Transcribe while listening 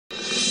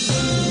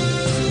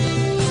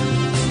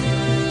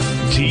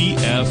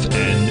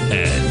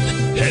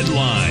TFNN.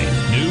 Headline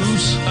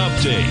News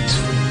Update.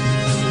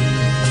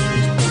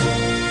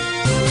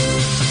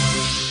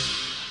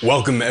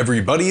 Welcome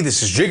everybody,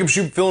 this is Jacob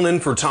Shoup filling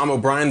in for Tom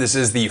O'Brien. This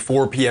is the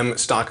 4 p.m.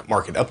 stock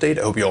market update.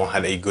 I hope you all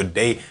had a good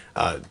day.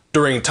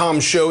 During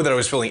Tom's show that I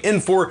was filling in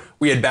for,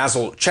 we had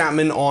Basil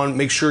Chapman on.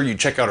 Make sure you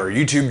check out our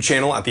YouTube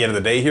channel at the end of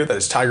the day here. That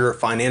is Tiger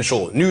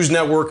Financial News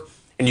Network.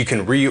 And you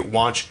can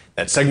re-watch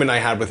that segment I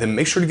had with him.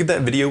 Make sure to give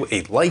that video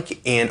a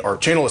like and our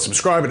channel a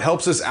subscribe. It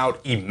helps us out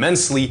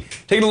immensely.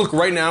 Taking a look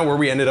right now where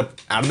we ended up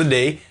out of the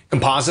day.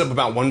 Composite up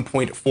about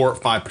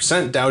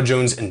 1.45%. Dow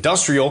Jones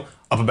Industrial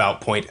up about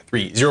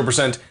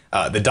 0.30%.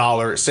 The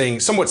dollar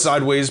staying somewhat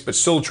sideways, but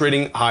still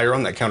trading higher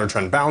on that counter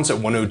trend bounce at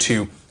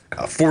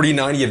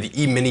 102.49. You have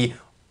the E-mini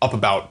up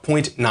about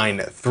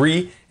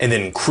 0.93, and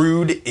then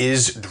crude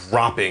is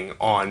dropping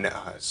on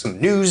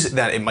some news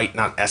that it might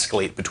not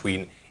escalate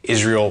between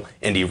Israel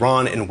and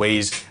Iran in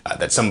ways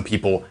that some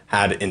people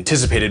had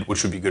anticipated,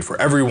 which would be good for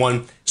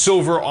everyone.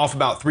 Silver off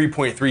about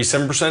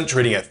 3.37%,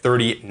 trading at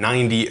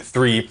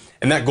 30.93,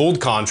 and that gold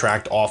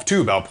contract off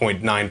too, about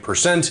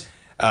 0.9%.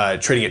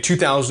 Trading at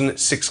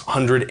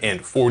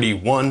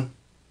 2,641.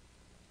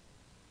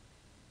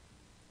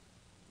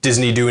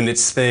 Disney doing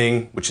its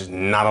thing, which is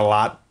not a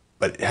lot,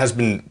 but it has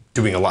been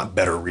doing a lot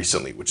better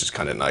recently, which is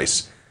kind of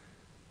nice.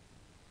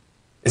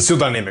 And Steel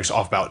Dynamics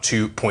off about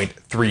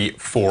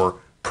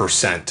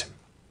 2.34%.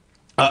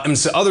 And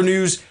so other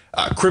news,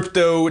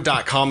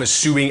 Crypto.com is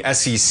suing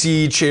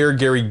SEC Chair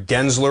Gary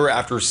Gensler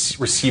after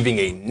receiving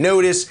a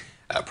notice.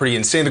 Pretty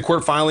insane. The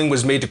court filing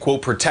was made to,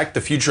 quote, protect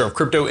the future of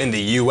crypto in the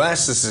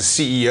U.S. This is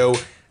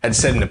CEO had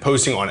said in a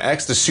posting on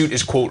X. The suit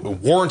is, quote, a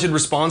warranted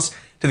response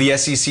to the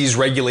SEC's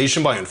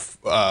regulation by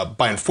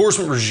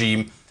enforcement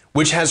regime,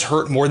 which has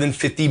hurt more than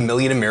 50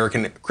 million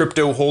American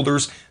crypto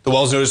holders. The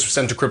Wells notice was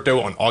sent to crypto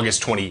on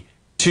August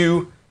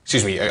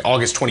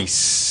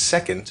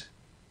 22nd.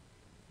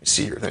 Let's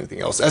see here if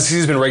anything else. SEC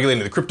has been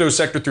regulating the crypto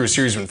sector through a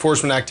series of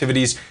enforcement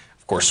activities.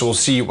 Of course, so we'll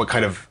see what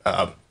kind of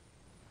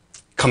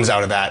comes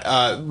out of that.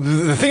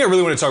 The thing I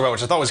really want to talk about,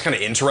 which I thought was kind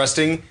of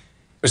interesting,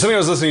 was something I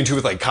was listening to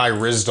with like Kai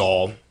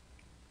Ryssdal.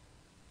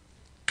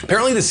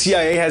 Apparently the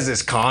CIA has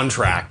this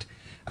contract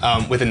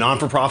with a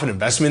non-for-profit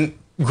investment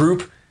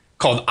group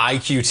called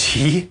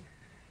IQT.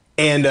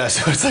 And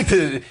so it's like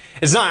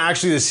it's not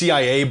actually the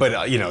CIA,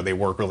 but you know, they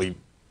work really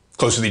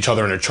close with each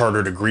other in a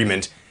chartered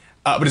agreement.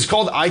 But it's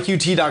called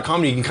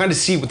IQT.com, and you can kind of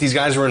see what these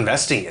guys are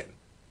investing in.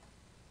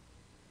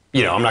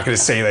 You know, I'm not going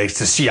to say like it's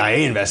the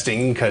CIA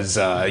investing because,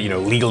 you know,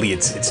 legally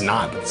it's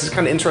not. But this is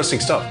kind of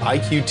interesting stuff.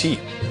 IQT.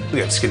 We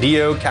got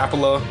Scadio,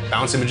 Capella,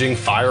 Bounce Imaging,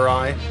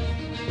 FireEye,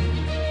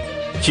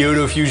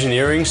 Kyoto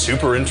Fusioneering.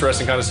 Super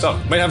interesting kind of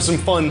stuff. Might have some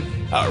fun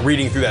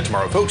reading through that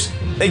tomorrow, folks.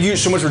 Thank you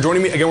so much for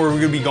joining me. Again, we're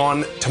going to be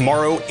gone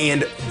tomorrow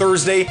and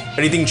Thursday. If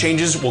anything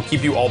changes, we'll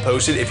keep you all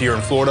posted. If you're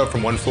in Florida,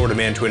 from one Florida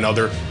man to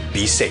another,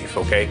 be safe,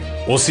 okay?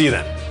 We'll see you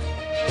then.